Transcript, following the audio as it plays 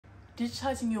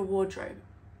Digitising your wardrobe,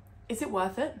 is it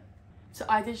worth it? So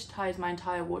I digitised my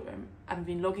entire wardrobe and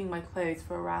been logging my clothes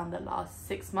for around the last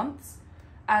 6 months,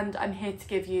 and I'm here to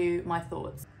give you my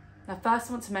thoughts. Now first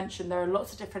I want to mention there are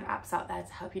lots of different apps out there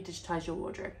to help you digitise your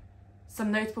wardrobe.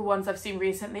 Some notable ones I've seen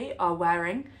recently are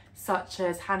Wearing, such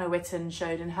as Hannah Witten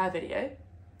showed in her video,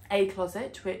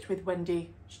 Acloset, which with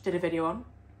Wendy she did a video on.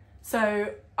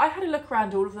 So I had a look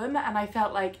around all of them and I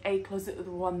felt like Acloset was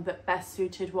the one that best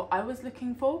suited what I was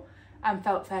looking for and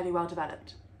felt fairly well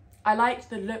developed. I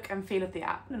liked the look and feel of the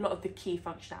app and a lot of the key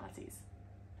functionalities.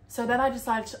 So then I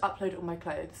decided to upload all my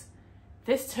clothes.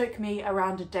 This took me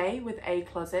around a day with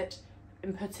Acloset,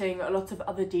 inputting a lot of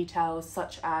other details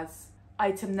such as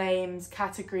item names,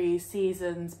 categories,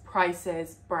 seasons,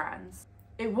 prices, brands.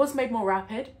 It was made more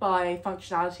rapid by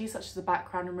functionality such as the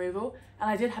background removal, and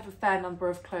I did have a fair number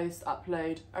of clothes to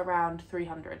upload, around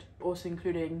 300, also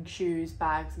including shoes,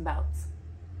 bags and belts.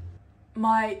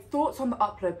 My thoughts on the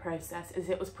upload process is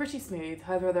it was pretty smooth,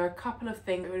 however there are a couple of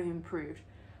things that would have improved.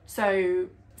 So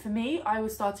for me, I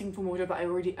was starting from wardrobe that I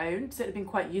already owned, so it would have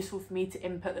been quite useful for me to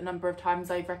input the number of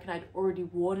times I reckon I'd already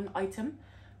worn an item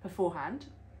beforehand.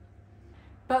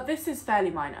 But this is fairly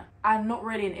minor and not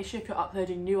really an issue if you're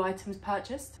uploading new items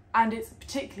purchased. And it's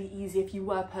particularly easy if you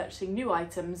were purchasing new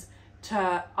items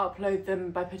to upload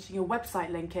them by putting your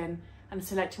website link in and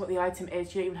selecting what the item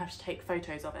is. You don't even have to take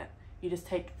photos of it. You just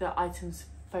take the item's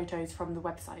photos from the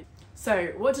website.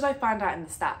 So what did I find out in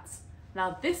the stats?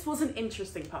 Now this was an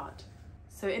interesting part.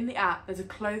 So in the app, there's a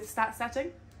clothes stat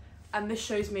setting, and this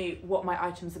shows me what my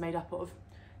items are made up of.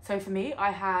 So for me, I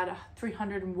had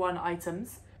 301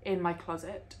 items in my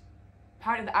closet.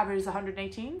 Apparently the average is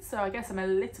 118, so I guess I'm a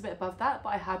little bit above that, but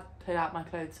I have cleared out my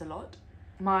clothes a lot.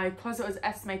 My closet was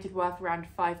estimated worth around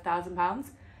 £5,000.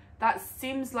 That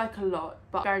seems like a lot,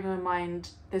 but bearing in mind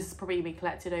this has probably been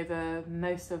collected over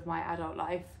most of my adult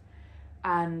life,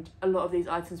 and a lot of these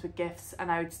items were gifts,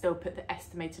 and I would still put the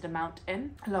estimated amount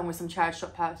in, along with some charity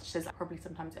shop purchases. I probably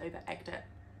sometimes over-egged it.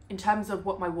 In terms of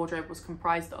what my wardrobe was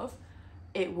comprised of,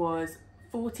 it was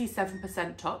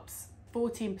 47% tops,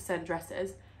 14%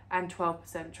 dresses and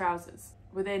 12% trousers.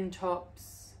 Within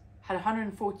tops, had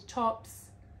 140 tops,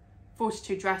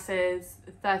 42 dresses,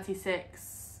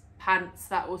 36 pants.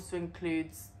 That also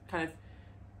includes kind of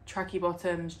tracky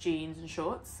bottoms, jeans and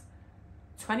shorts,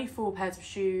 24 pairs of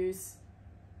shoes,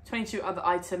 22 other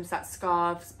items, that's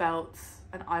scarves, belts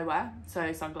and eyewear,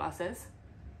 so sunglasses,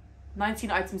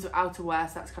 19 items of outerwear,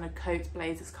 so that's kind of coats,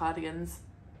 blazers, cardigans,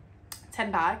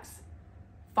 10 bags,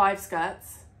 5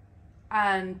 skirts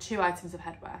and 2 items of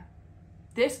headwear.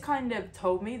 This kind of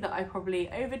told me that I probably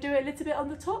overdo it a little bit on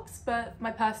the tops, but my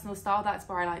personal style, that's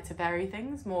where I like to vary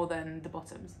things more than the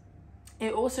bottoms.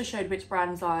 It also showed which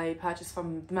brands I purchased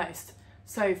from the most.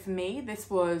 So for me, this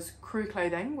was Crew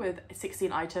Clothing with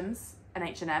 16 items, and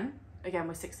H&M, again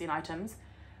with 16 items.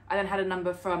 I then had a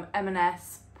number from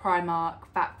M&S, Primark,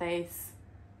 Fat Face,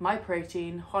 My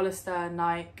Protein, Hollister,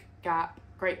 Nike, Gap,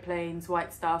 Great Plains,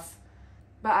 White Stuff,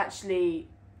 but actually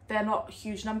they're not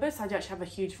huge numbers, so I do actually have a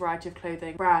huge variety of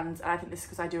clothing brands, and I think this is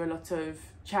because I do a lot of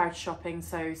charity shopping,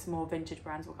 so some more vintage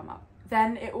brands will come up.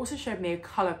 Then it also showed me a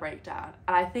colour breakdown,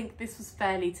 and I think this was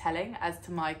fairly telling as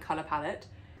to my colour palette.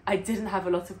 I didn't have a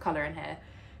lot of colour in here,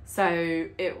 so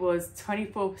it was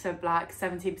 24% black,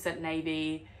 17%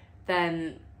 navy,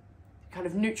 then kind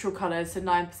of neutral colours, so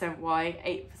 9% white,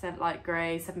 8% light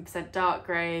grey, 7% dark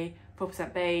grey,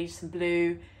 4% beige, some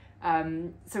blue,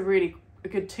 so really a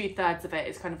good 2/3 of it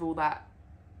is kind of all that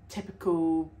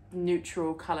typical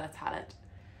neutral colour palette.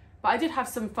 But I did have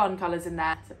some fun colours in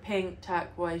there, so pink,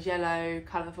 turquoise, yellow,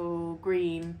 colourful,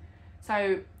 green,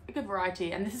 so a good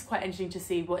variety. And this is quite interesting to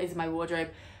see what is in my wardrobe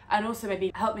and also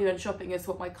maybe help me when shopping as to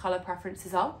what my colour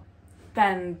preferences are.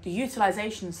 Then the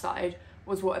utilisation side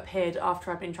was what appeared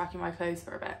after I've been tracking my clothes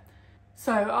for a bit.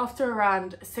 So after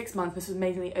around 6 months, this was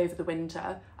mainly over the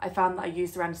winter, I found that I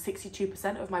used around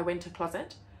 62% of my winter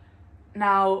closet.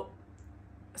 Now,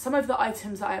 some of the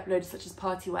items that I uploaded, such as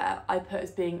party wear, I put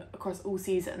as being across all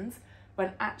seasons,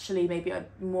 when actually maybe I'm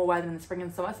more wear them in the spring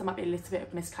and summer, so there might be a little bit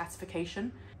of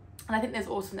misclassification. And I think there's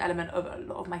also an element of a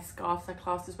lot of my scarves I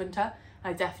classed as winter,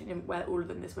 and I definitely didn't wear all of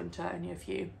them this winter, only a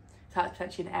few. So that's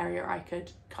potentially an area I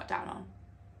could cut down on.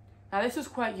 Now this was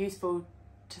quite useful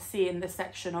to see in the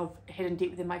section of hidden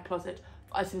deep within my closet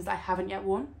for items that I haven't yet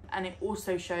worn, and it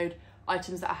also showed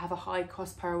items that have a high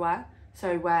cost per wear,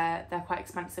 so where they're quite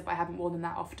expensive but I haven't worn them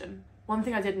that often. One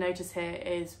thing I did notice here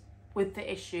is with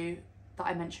the issue that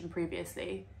I mentioned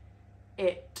previously,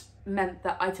 it meant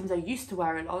that items I used to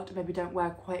wear a lot, maybe don't wear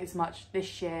quite as much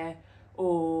this year,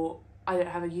 or I don't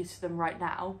have a use for them right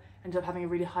now, ended up having a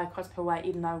really high cost per wear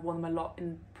even though I wore them a lot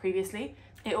previously.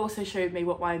 It also showed me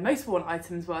what my most worn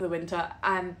items were for the winter,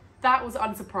 and that was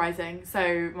unsurprising.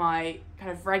 So my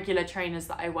kind of regular trainers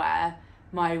that I wear,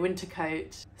 my winter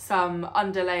coat, some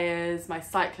underlayers, my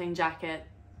cycling jacket.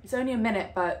 It's only a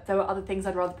minute, but there were other things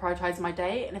I'd rather prioritise in my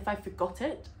day, and if I forgot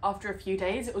it after a few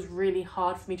days, it was really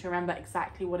hard for me to remember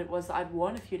exactly what it was that I'd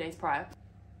worn a few days prior.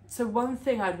 So one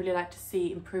thing I'd really like to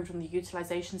see improved on the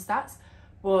utilisation stats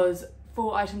was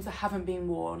for items that haven't been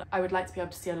worn. I would like to be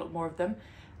able to see a lot more of them,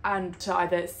 and to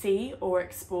either see or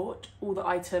export all the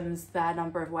items, their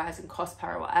number of wears and cost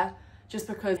per wear, just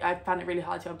because I found it really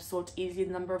hard to be able to sort easily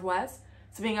the number of wears.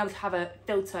 So being able to have a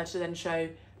filter to then show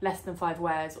less than 5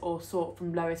 wears or sort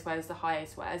from lowest wears to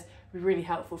highest wears would be really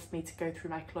helpful for me to go through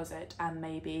my closet and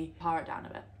maybe pare it down a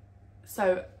bit.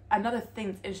 So another thing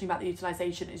that's interesting about the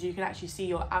utilisation is you can actually see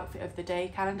your outfit of the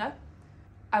day calendar.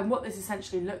 And what this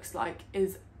essentially looks like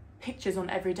is pictures on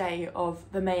every day of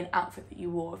the main outfit that you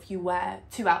wore. If you wear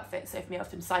 2 outfits, so for me I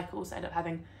often cycle, so I end up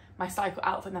having my cycle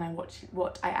outfit and then I watch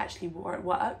what I actually wore at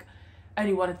work,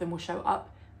 only one of them will show up,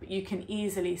 but you can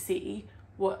easily see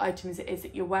what items it is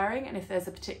that you're wearing and if there's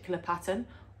a particular pattern.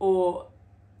 Or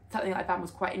something that I found was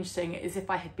quite interesting is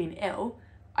if I had been ill,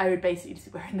 I would basically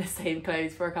just be wearing the same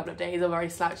clothes for a couple of days or very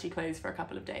slouchy clothes for a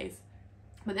couple of days.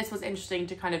 But this was interesting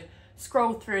to kind of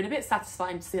scroll through and a bit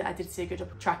satisfying to see that I did see a good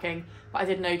job of tracking, but I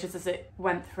did notice as it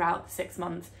went throughout the 6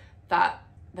 months that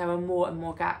there were more and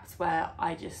more gaps where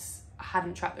I just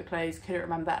hadn't tracked the clothes, couldn't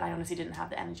remember, and I honestly didn't have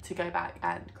the energy to go back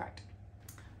and correct.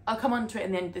 I'll come on to it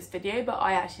in the end of this video, but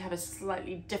I actually have a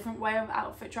slightly different way of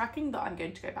outfit tracking that I'm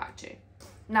going to go back to.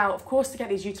 Now, of course, to get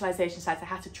these utilisation stats, I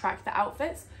had to track the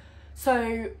outfits.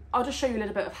 So I'll just show you a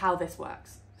little bit of how this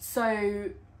works.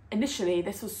 So initially,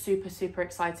 this was super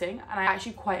exciting, and I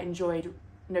actually quite enjoyed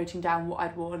noting down what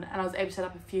I'd worn, and I was able to set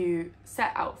up a few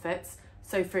set outfits.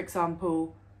 So for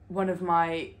example, one of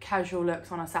my casual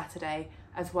looks on a Saturday,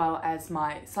 as well as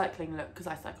my cycling look, because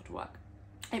I cycle to work.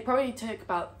 It probably took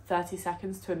about 30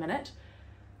 seconds to a minute,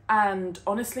 and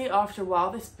honestly, after a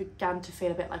while, this began to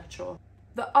feel a bit like a chore.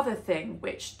 The other thing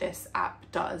which this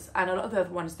app does, and a lot of the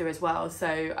other ones do as well,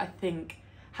 so I think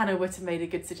Hannah would have made a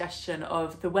good suggestion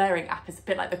of the wearing app is a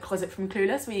bit like the Closet from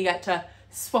Clueless, where you get to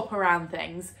swap around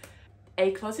things.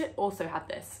 Acloset also had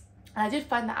this, and I did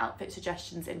find the outfit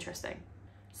suggestions interesting.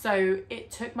 So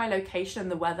it took my location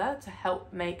and the weather to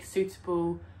help make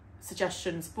suitable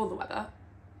suggestions for the weather.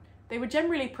 They were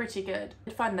generally pretty good.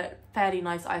 I find that fairly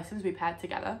nice items we paired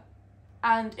together.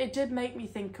 And it did make me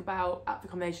think about outfit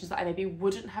combinations that I maybe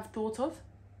wouldn't have thought of.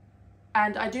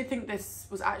 And I do think this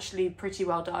was actually pretty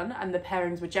well done, and the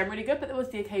pairings were generally good, but there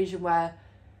was the occasion where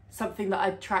something that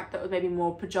I'd tracked that was maybe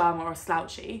more pyjama or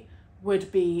slouchy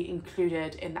would be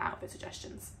included in the outfit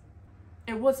suggestions.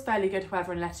 It was fairly good,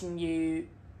 however, in letting you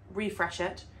refresh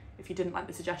it if you didn't like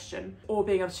the suggestion, or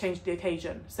being able to change the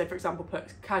occasion. So for example,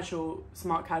 put casual,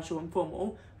 smart casual and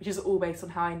formal, which is all based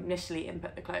on how I initially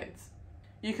input the clothes.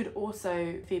 You could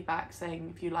also feedback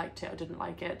saying if you liked it or didn't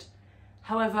like it.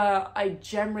 However, I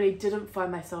generally didn't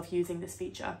find myself using this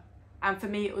feature. And for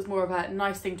me, it was more of a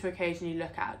nice thing to occasionally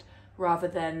look at rather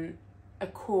than a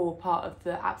core part of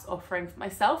the app's offering. For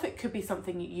myself, it could be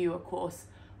something you, of course,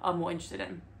 are more interested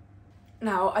in.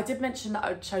 Now, I did mention that I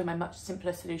would show you my much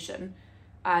simpler solution.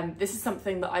 This is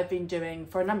something that I've been doing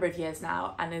for a number of years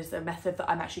now, and is a method that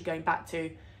I'm actually going back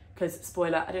to because,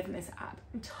 spoiler, I don't think this app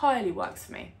entirely works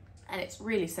for me. And it's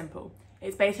really simple.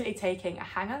 It's basically taking a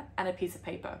hanger and a piece of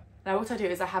paper. Now what I do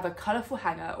is I have a colourful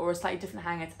hanger or a slightly different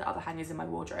hanger to the other hangers in my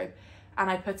wardrobe, and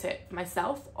I put it for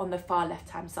myself on the far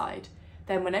left-hand side.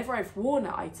 Then whenever I've worn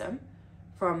an item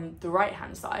from the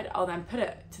right-hand side, I'll then put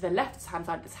it to the left-hand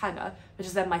side of this hanger, which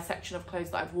is then my section of clothes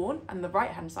that I've worn, and the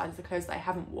right-hand side is the clothes that I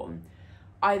haven't worn.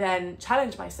 I then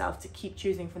challenge myself to keep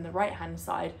choosing from the right-hand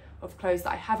side of clothes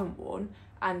that I haven't worn,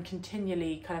 and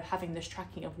continually kind of having this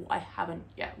tracking of what I haven't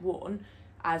yet worn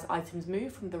as items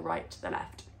move from the right to the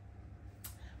left.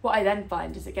 What I then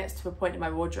find is it gets to a point in my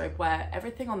wardrobe where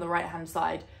everything on the right hand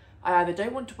side I either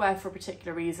don't want to wear for a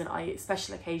particular reason, i.e.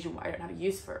 special occasion where I don't have a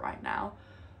use for it right now,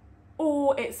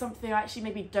 or it's something I actually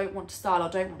maybe don't want to style or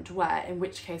don't want to wear, in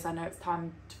which case I know it's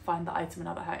time to find the item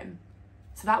another home.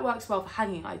 So that works well for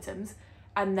hanging items.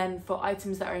 And then for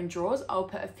items that are in drawers, I'll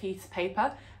put a piece of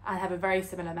paper and have a very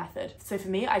similar method. So for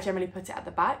me, I generally put it at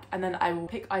the back, and then I will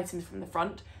pick items from the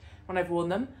front when I've worn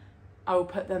them. I will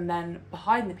put them then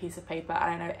behind the piece of paper,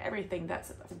 and I know everything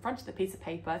that's in front of the piece of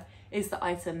paper is the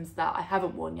items that I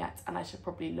haven't worn yet, and I should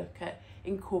probably look at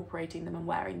incorporating them and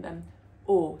wearing them,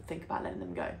 or think about letting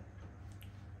them go.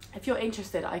 If you're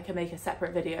interested, I can make a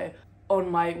separate video on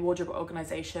my wardrobe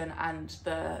organisation and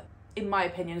the, in my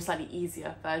opinion, slightly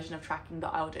easier version of tracking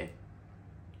that I'll do.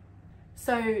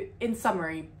 So in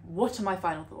summary, what are my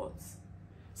final thoughts?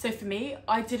 So for me,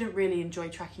 I didn't really enjoy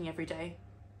tracking every day.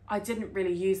 I didn't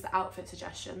really use the outfit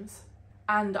suggestions.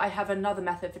 And I have another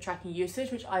method for tracking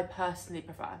usage, which I personally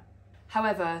prefer.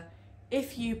 However,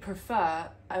 if you prefer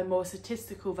a more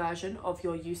statistical version of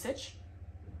your usage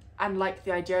and like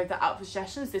the idea of the outfit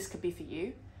suggestions, this could be for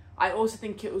you. I also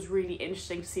think it was really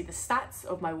interesting to see the stats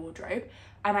of my wardrobe,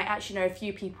 and I actually know a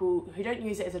few people who don't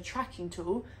use it as a tracking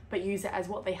tool but use it as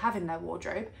what they have in their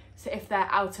wardrobe. So if they're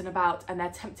out and about and they're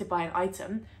tempted by an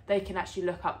item, they can actually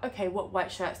look up, okay, what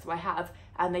white shirts do I have?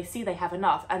 And they see they have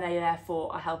enough, and they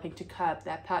therefore are helping to curb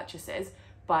their purchases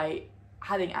by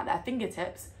having at their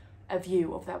fingertips a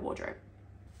view of their wardrobe.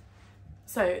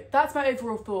 So that's my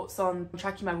overall thoughts on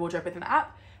tracking my wardrobe with an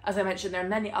app. As I mentioned, there are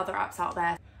many other apps out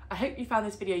there. I hope you found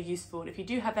this video useful, and if you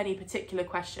do have any particular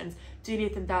questions, do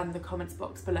leave them down in the comments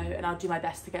box below and I'll do my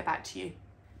best to get back to you.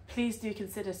 Please do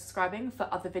consider subscribing for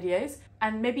other videos,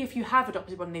 and maybe if you have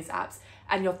adopted one of these apps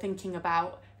and you're thinking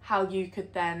about how you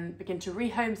could then begin to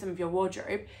rehome some of your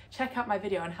wardrobe, check out my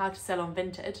video on how to sell on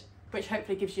Vinted, which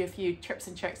hopefully gives you a few tips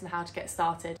and tricks on how to get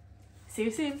started. See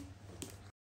you soon!